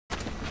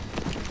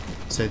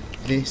So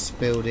this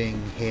building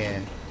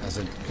here has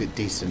a good,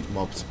 decent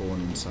mob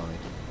spawn inside.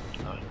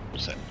 Oh,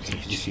 so So you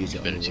can just use it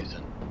on the abilities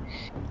then.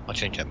 I'll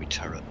change out my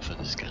turret for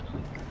the scan. It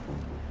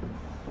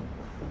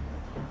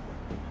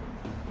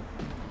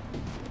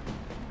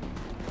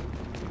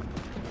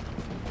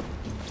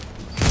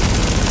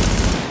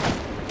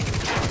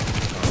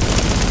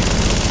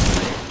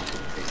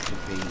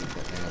could be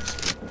that they have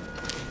spawn.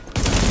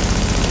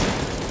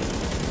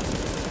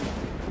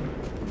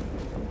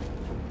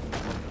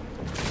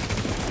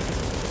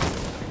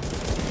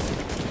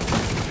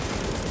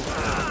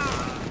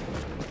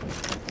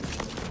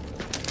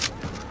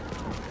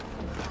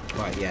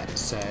 Right, yeah,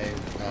 so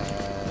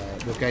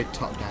we'll go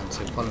top down,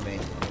 so follow me,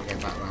 and we'll go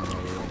back round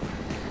where we were.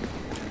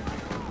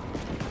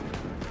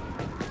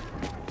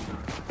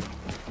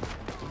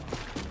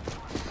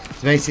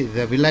 So basically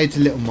there'll be loads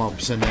of little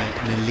mobs and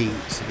an elite,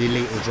 so the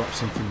elite will drop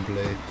something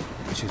blue,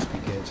 which should be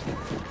good.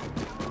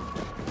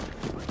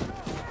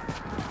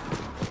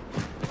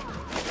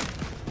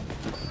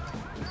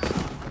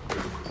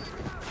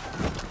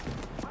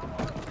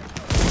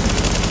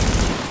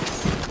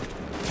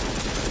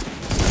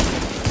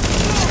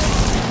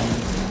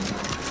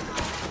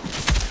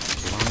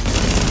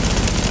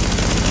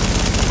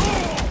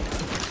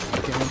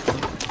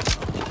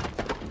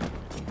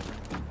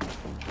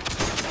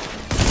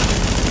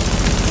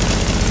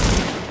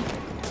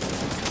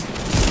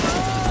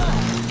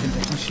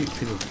 Shoot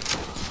through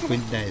the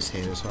windows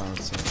here as well.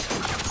 So.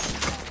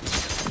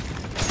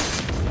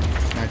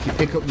 Now, if you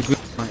pick up the green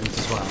items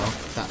as well,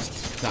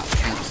 that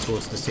counts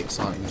towards the 6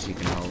 items you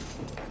can hold.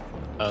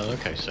 Oh,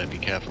 okay. So be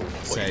careful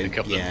what So you pick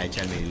up. yeah,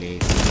 generally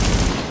leave.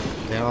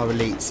 There are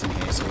elites in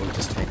here, so we'll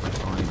just take our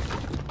time.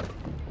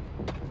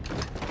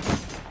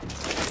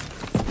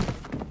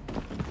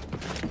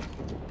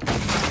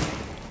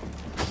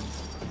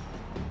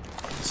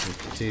 So we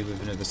could do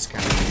with another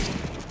scan.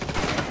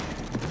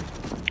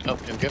 Oh,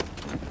 here we go.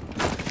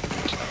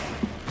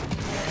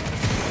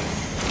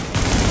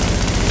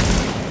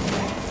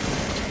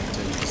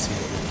 So you can see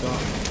what we've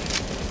got.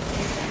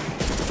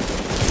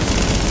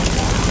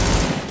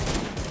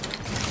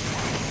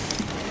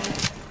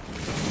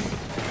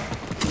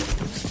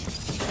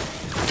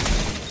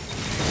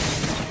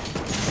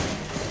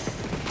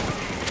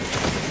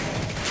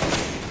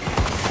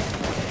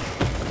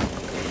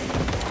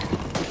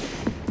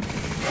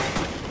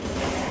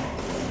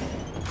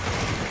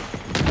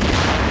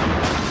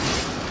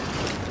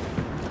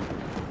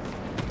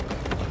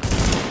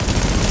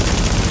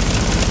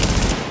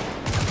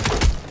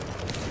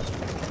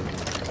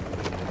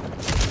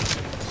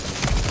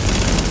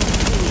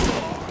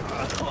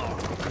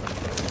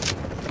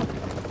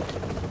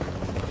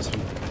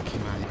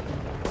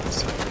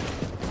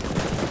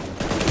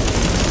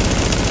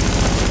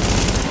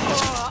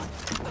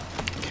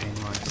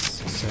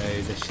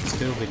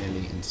 Still been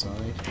elite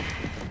inside.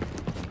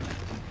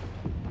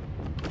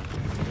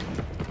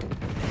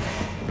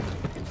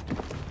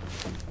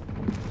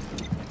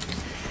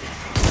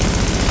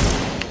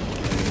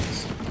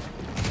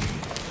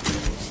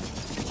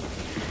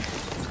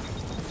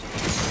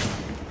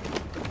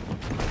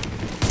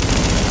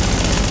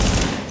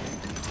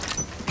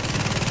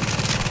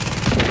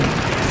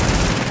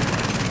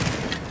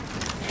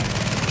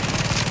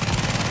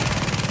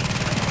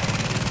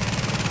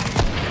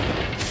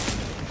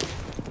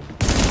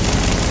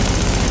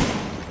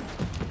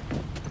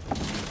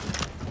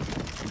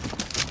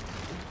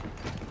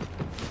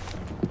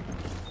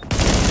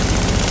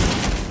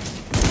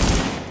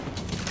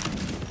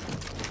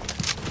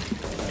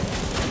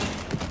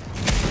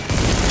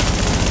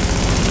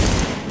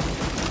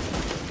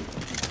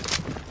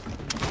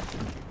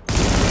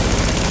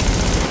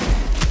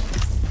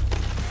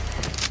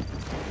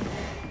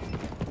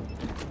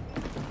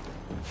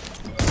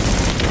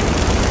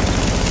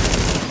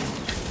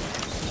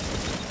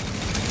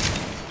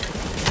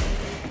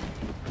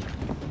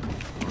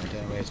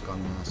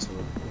 Gone now, so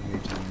we'll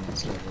move down the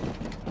next level.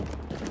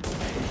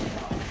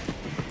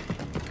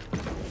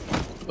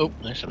 Oh,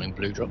 there's something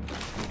blue drop.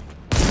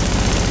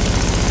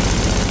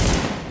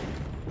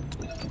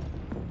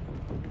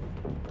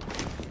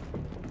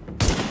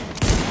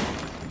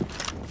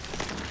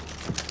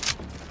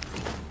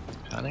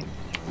 Planning.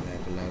 They're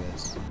below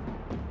us.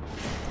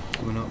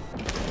 Coming up.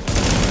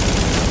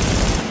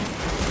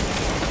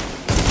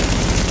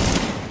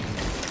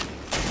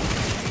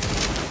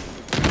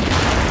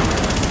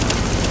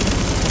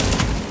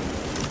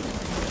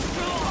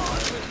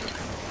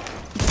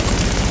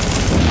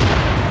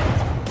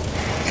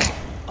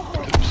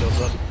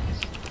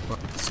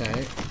 So,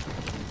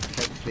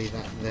 hopefully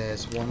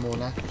there's one more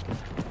left.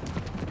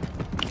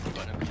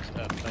 I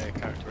don't play a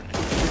character in it.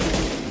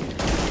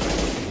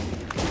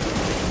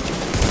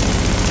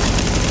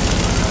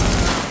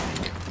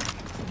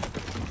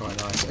 Quite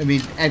nice. I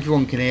mean,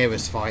 everyone can hear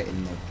us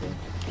fighting them.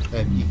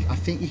 But, I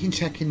think you can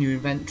check in your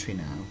inventory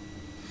now.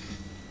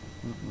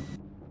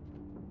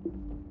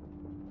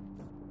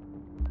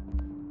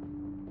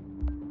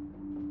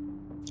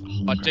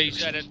 My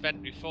DZ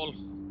inventory full.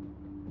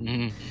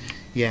 Mm.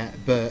 Yeah,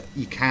 but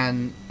you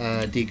can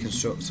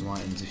deconstruct some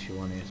items if you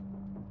wanted.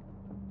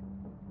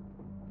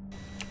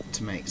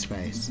 to make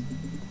space.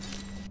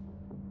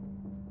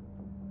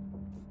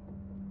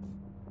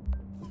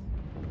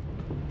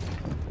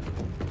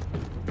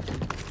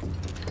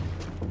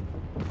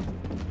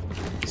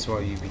 That's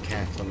why you be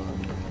careful on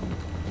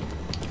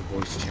the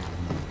voice chat,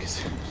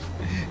 because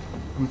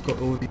we've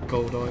got all these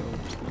gold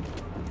items.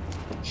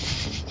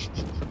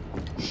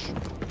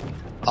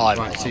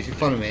 Right, so if you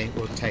follow me,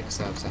 we'll take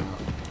ourselves out.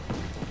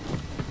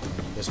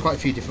 There's quite a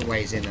few different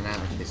ways in and out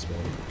of this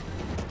building.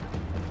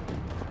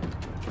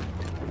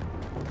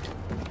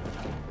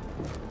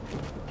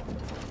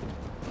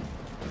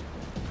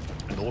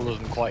 And all of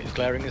them quite as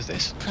glaring as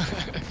this.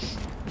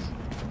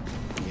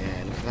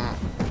 Yeah, look at that.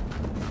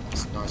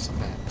 That's a nice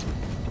effect.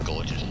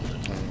 Gorgeous.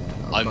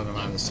 I've gone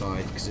around the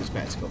side because it's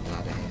better to go up the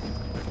ladder here.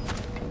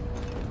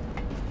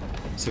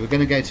 So we're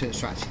going to go to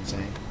extraction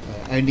zone.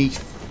 Only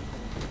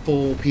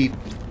 4 people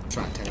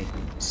extract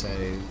anything, so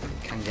it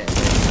can get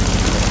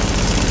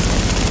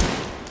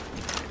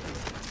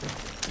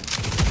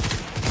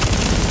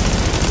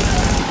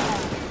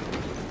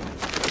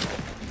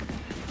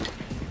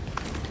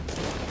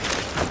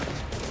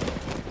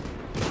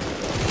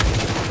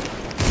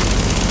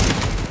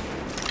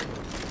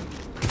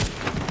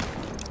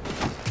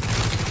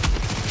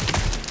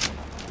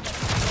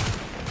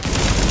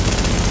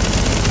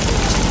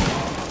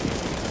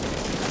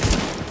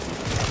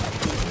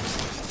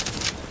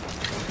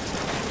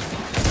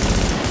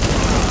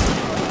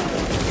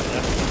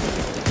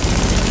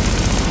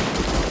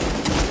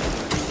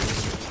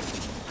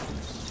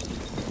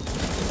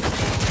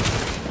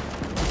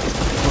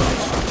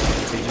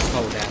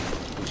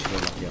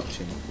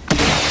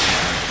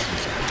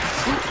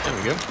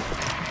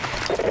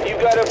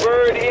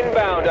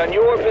on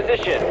your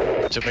position.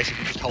 So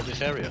basically just hold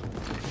this area.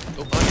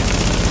 Oh,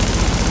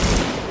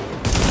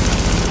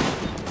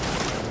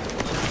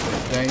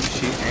 don't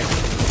shoot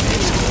everything.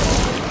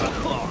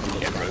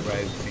 Get that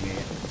road thingy.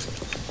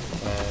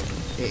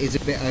 It is a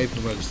bit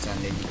open where we're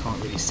standing, you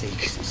can't really see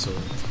because it's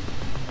all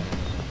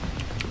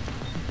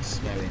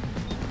snowing.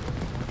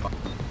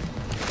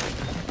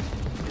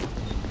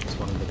 It's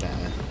one of the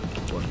better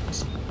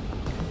ones.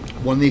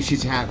 One of the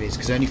issues you have is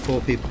because only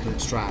 4 people can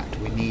extract,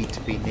 we need to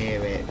be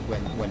near it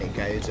when it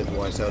goes,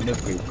 otherwise there'll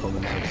another group come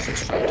and they'll just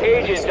extract.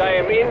 Agent, I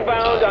am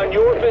inbound on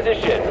your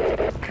position.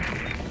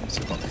 It's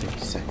about 50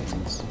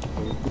 seconds.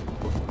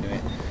 Do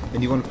it.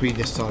 Then you want to be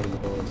this side of the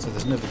wall, so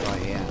there's another guy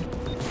here.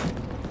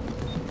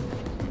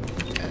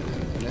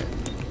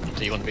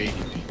 So you want to be...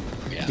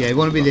 Yeah, you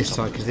want to be this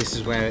side because this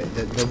is where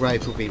the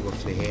rope will be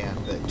roughly here,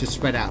 but just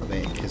spread out a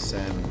bit because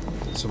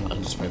someone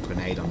can just throw a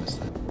grenade on us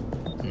then.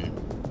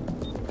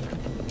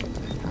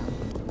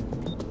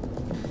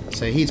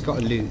 So he's got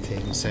a loot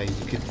thing, so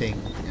you could think,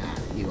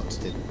 he wants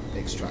to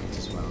extract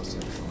as well, so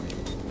fine.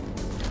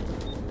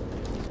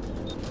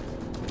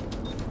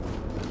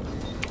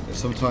 But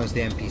sometimes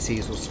the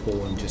NPCs will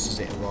spawn just as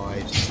it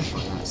arrives and stuff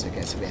like that, so it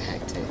gets a bit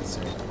hectic,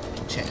 so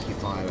check your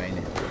fire aim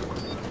it.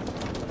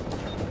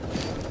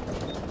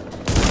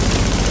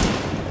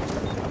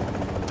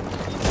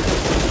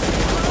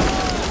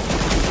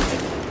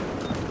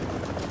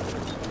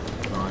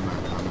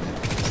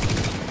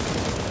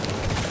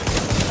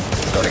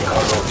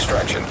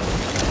 Extraction. Okay,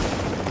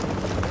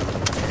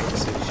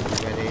 so we should be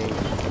ready.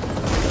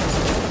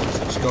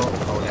 Switch got,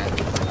 hold out.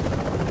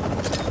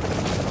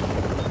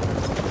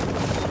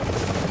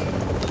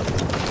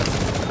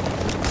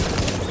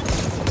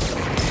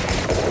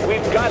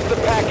 We've got the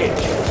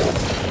package.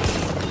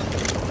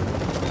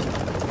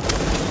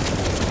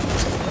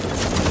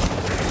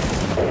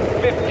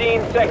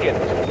 "15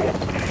 seconds.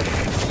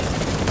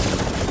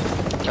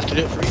 Have to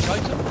do it for each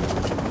item?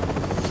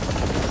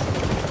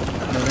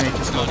 No,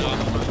 just hold on.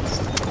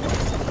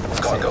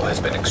 Cargo has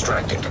been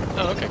extracted.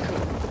 Oh, okay, cool.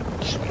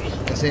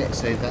 That's it,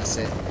 so that's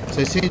it.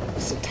 So as soon as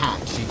it's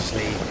attached, you just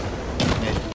leave.